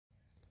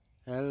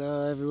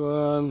Hello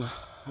everyone,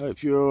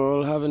 hope you're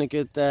all having a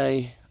good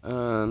day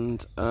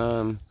and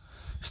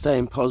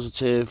staying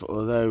positive,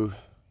 although it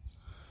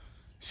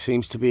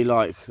seems to be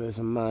like there's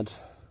a mad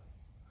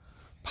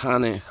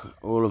panic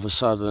all of a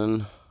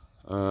sudden.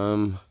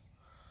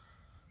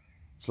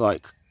 It's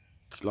like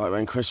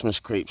when Christmas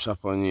creeps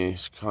up on you,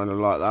 it's kind of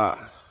like that,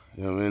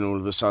 you know what I mean? All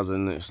of a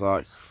sudden it's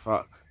like,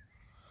 fuck,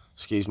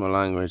 excuse my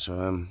language,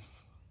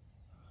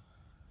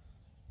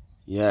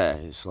 yeah,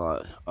 it's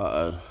like,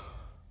 uh-oh.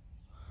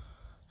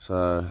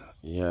 So,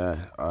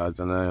 yeah, I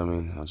don't know, I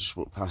mean, I just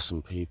walked past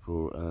some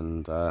people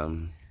and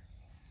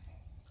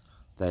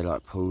they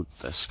like pulled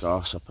their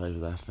scarves up over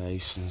their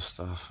face and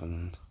stuff,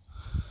 and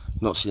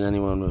not seen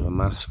anyone with a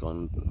mask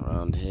on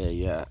around here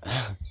yet.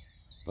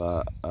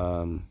 But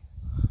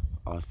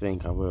I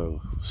think I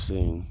will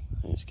soon.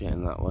 It's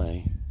getting that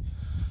way.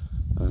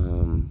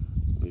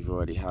 We've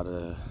already had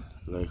a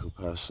local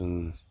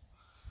person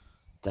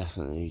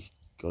definitely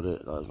got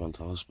it, like went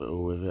to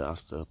hospital with it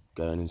after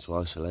going into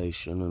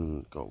isolation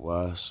and got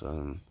worse.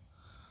 And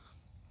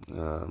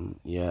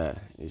yeah,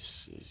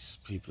 it's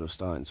people are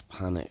starting to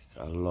panic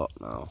a lot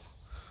now.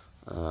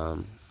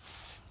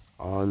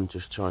 I'm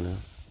just trying to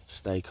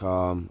stay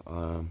calm,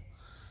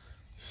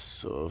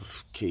 sort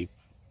of keep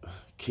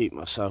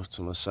myself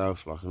to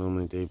myself like I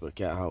normally do, but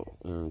get out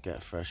and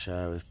get fresh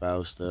air with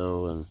Belle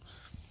still, and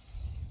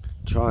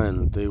try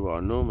and do what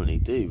I normally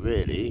do,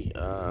 really.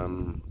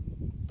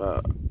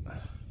 But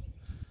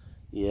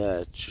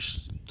yeah,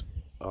 just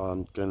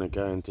I'm gonna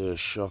go and do a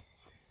shop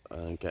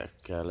and get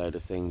a load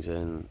of things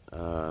in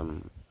a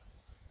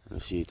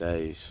few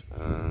days,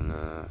 and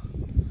I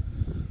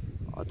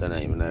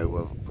don't even know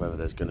whether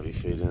there's going to be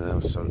food in there.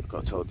 So I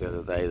got told the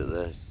other day that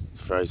the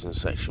frozen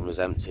section was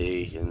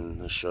empty in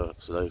the shop,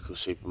 the local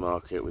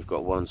supermarket. We've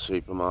got one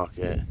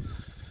supermarket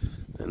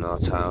in our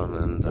town,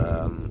 and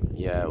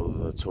yeah, all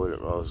the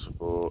toilet rolls were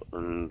bought,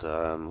 and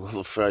all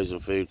the frozen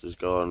food was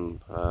gone.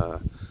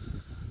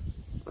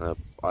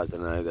 I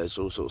don't know, there's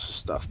all sorts of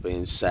stuff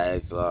being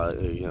said,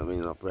 like, you know what I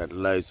mean, I've read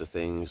loads of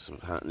things.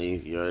 Apparently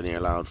you're only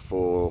allowed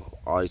 4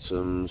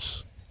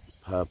 items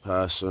per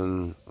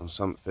person or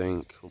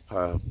something, or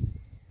per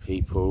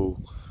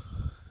people.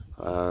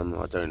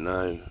 I don't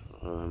know,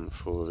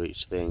 4 of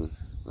each thing,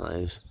 that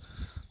is.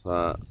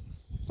 But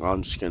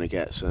I'm just going to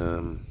get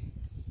some,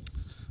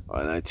 I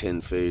don't know,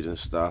 tin food and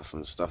stuff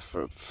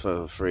for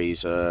the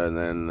freezer, and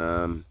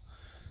then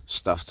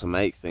stuff to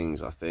make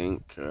things, I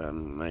think.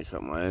 Make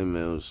up my own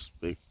meals,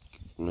 big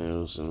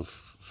meals, and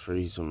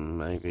freeze them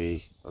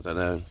maybe. I don't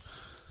know.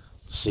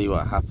 See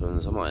what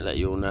happens. I might let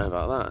you all know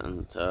about that,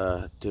 and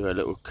do a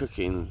little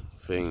cooking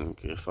thing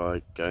if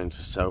I go into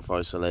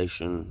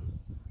self-isolation.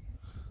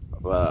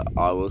 But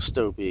I will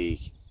still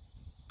be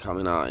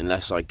coming out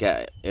unless I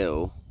get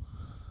ill,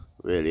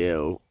 really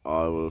ill.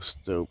 I will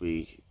still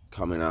be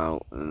coming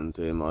out and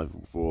doing my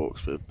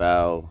walks with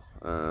Belle.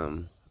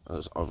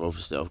 As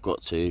I've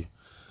got to.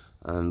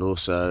 And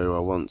also I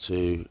want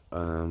to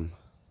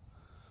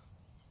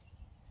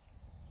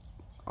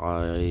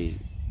I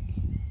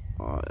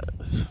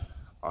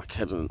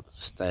couldn't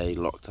stay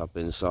locked up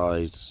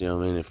inside, you know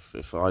what I mean?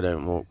 If I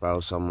don't walk well,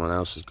 someone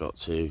else has got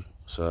to.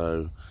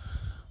 So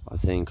I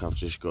think I've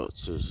just got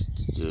to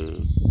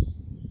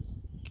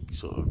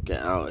sort of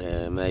get out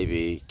here,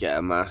 maybe get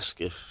a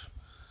mask if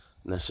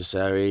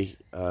necessary.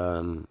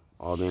 I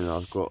mean,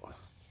 I've got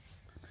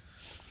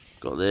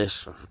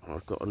this,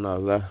 I've got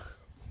another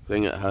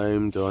thing at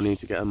home. Do I need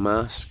to get a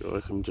mask, or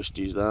I can just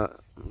use that?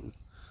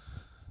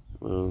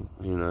 Well,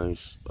 who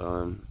knows?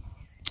 I'll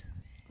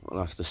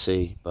have to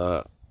see,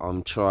 but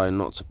I'm trying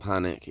not to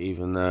panic,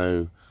 even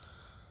though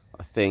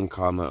I think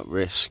I'm at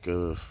risk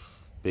of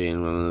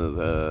being one of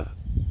the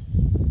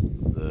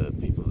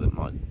people that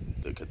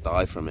could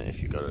die from it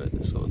if you got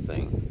it, sort of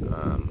thing,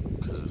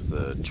 because of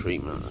the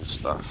treatment and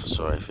stuff.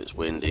 Sorry if it's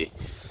windy.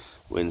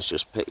 Wind's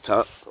just picked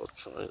up. I'll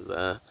try it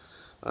there.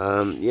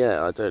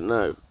 Yeah, I don't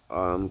know.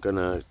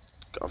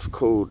 I've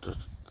called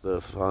the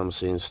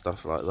pharmacy and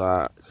stuff like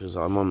that because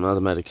I'm on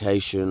another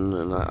medication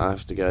and I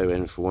have to go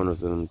in for one of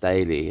them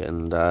daily,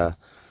 and I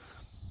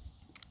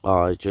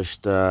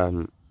just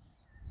I'm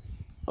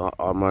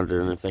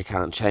wondering if they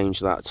can't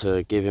change that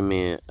to giving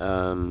me it,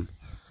 so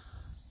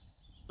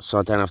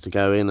I don't have to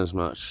go in as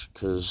much,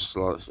 because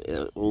like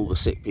all the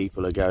sick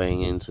people are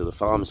going into the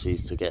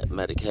pharmacies to get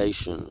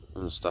medication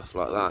and stuff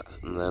like that,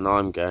 and then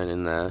I'm going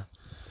in there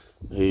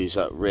who's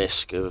at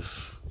risk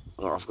of,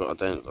 well, I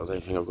don't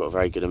think I've got a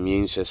very good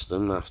immune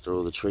system after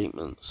all the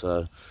treatment.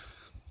 So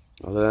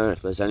I don't know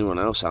if there's anyone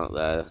else out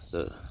there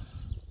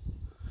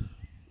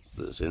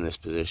that's in this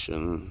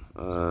position.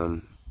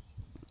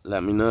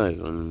 Let me know.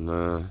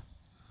 And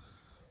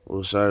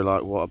also,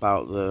 like, what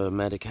about the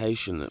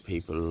medication that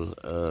people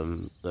are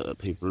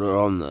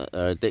on, that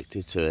are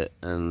addicted to it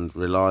and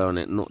rely on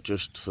it, not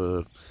just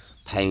for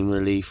pain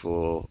relief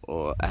or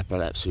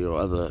epilepsy or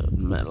other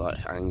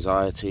like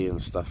anxiety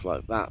and stuff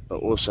like that,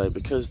 but also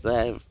because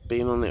they've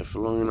been on it for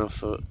long enough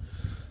for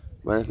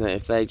when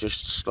if they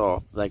just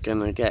stop, they're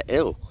gonna get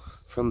ill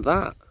from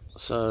that.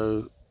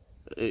 So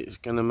it's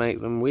going to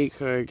make them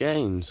weaker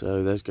again.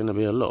 So there's going to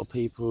be a lot of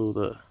people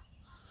that,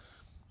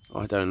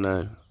 I don't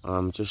know.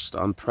 I'm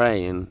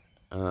praying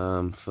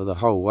for the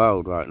whole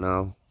world right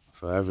now,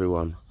 for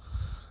everyone.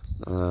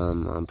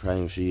 I'm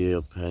praying for you,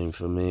 I'm praying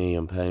for me,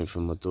 I'm praying for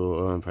my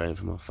daughter, I'm praying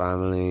for my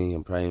family,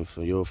 I'm praying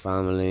for your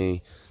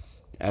family,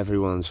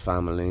 everyone's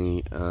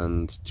family,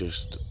 and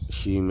just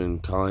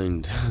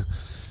humankind.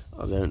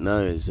 I don't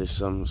know, is this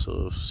some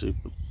sort of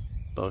super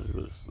bug?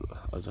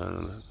 I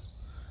don't know.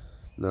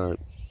 No,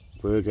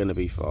 we're going to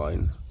be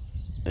fine.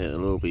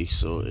 It'll all be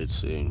sorted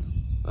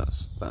soon.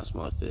 That's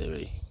my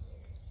theory.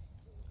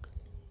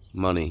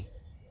 Money.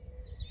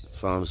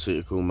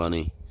 Pharmaceutical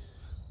money.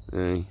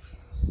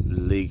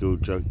 Legal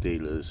drug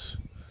dealers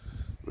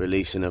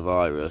releasing a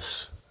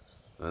virus,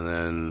 and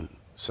then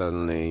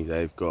suddenly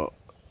they've got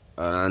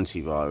an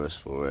antivirus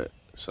for it.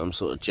 Some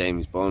sort of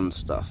James Bond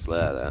stuff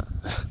there.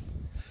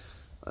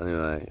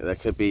 Anyway, there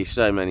could be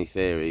so many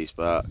theories,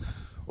 but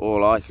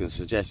all I can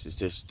suggest is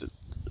just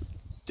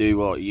do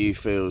what you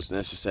feel is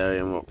necessary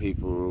and what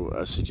people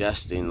are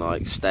suggesting,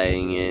 like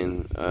staying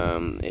in.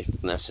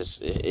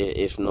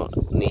 If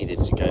not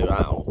needed to go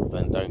out,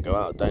 then don't go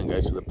out. Don't go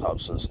to the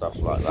pubs and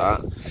stuff like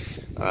that.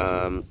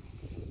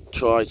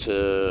 Try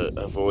to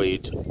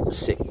avoid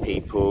sick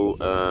people,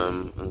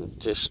 and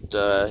just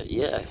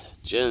yeah,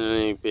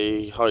 generally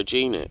be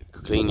hygienic.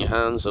 Clean your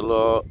hands a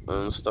lot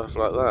and stuff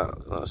like that.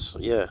 That's,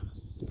 yeah.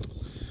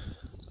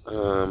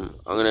 I'm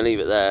gonna leave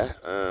it there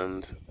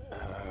and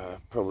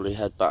probably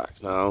head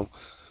back now.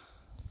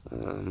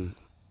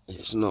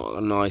 It's not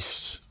a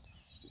nice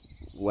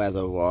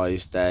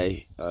weather-wise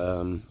day,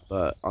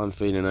 but I'm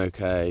feeling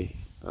okay,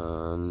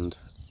 and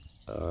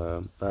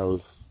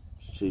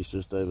she's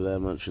just over there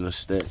munching a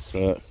stick,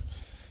 but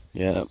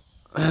yeah,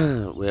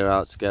 we're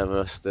out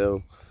together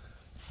still.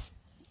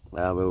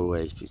 We'll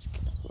always be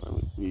together.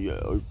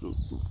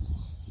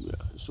 Yeah,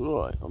 it's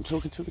alright. I'm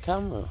talking to the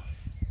camera.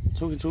 I'm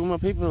talking to all my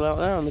people out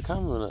there on the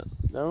camera.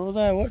 They're all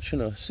there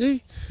watching us.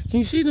 See? Can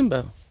you see them,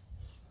 Belle?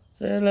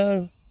 Say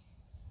hello.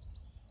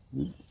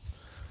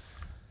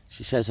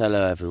 She says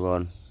hello,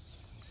 everyone.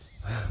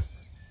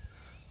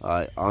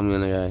 Alright, I'm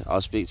gonna go.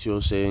 I'll speak to you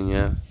all soon,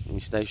 yeah? You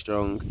stay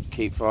strong,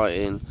 keep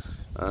fighting,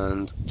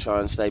 and try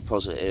and stay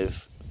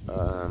positive.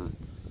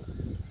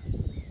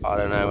 I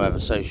don't know whether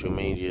social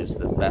media is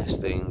the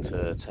best thing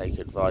to take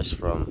advice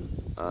from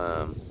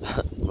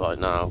right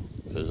now,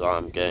 because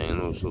I'm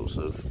getting all sorts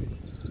of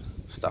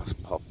stuff,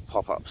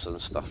 pop-ups and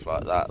stuff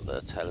like that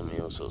are telling me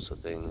all sorts of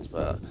things,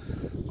 but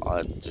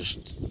I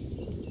just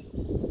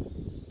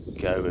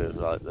go with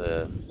like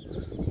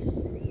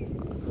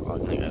I'm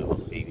gonna go with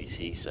what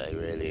BBC say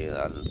really,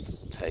 and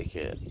take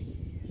it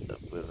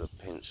with a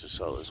pinch of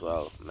salt as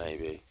well,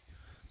 maybe.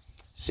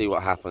 See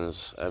what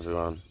happens,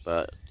 everyone.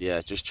 But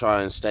yeah, just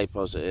try and stay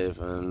positive,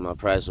 and my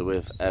prayers are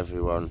with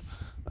everyone.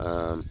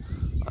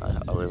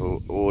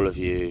 With all of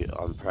you,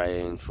 I'm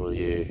praying for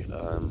you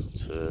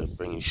to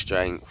bring you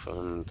strength,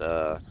 and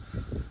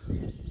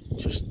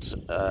just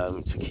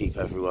to keep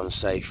everyone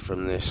safe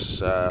from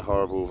this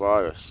horrible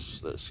virus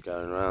that's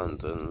going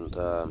around, and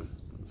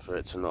for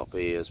it to not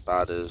be as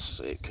bad as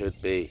it could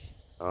be.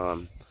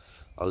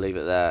 I'll leave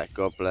it there.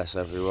 God bless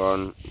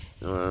everyone.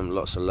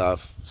 Lots of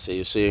love. See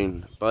you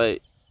soon.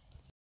 Bye.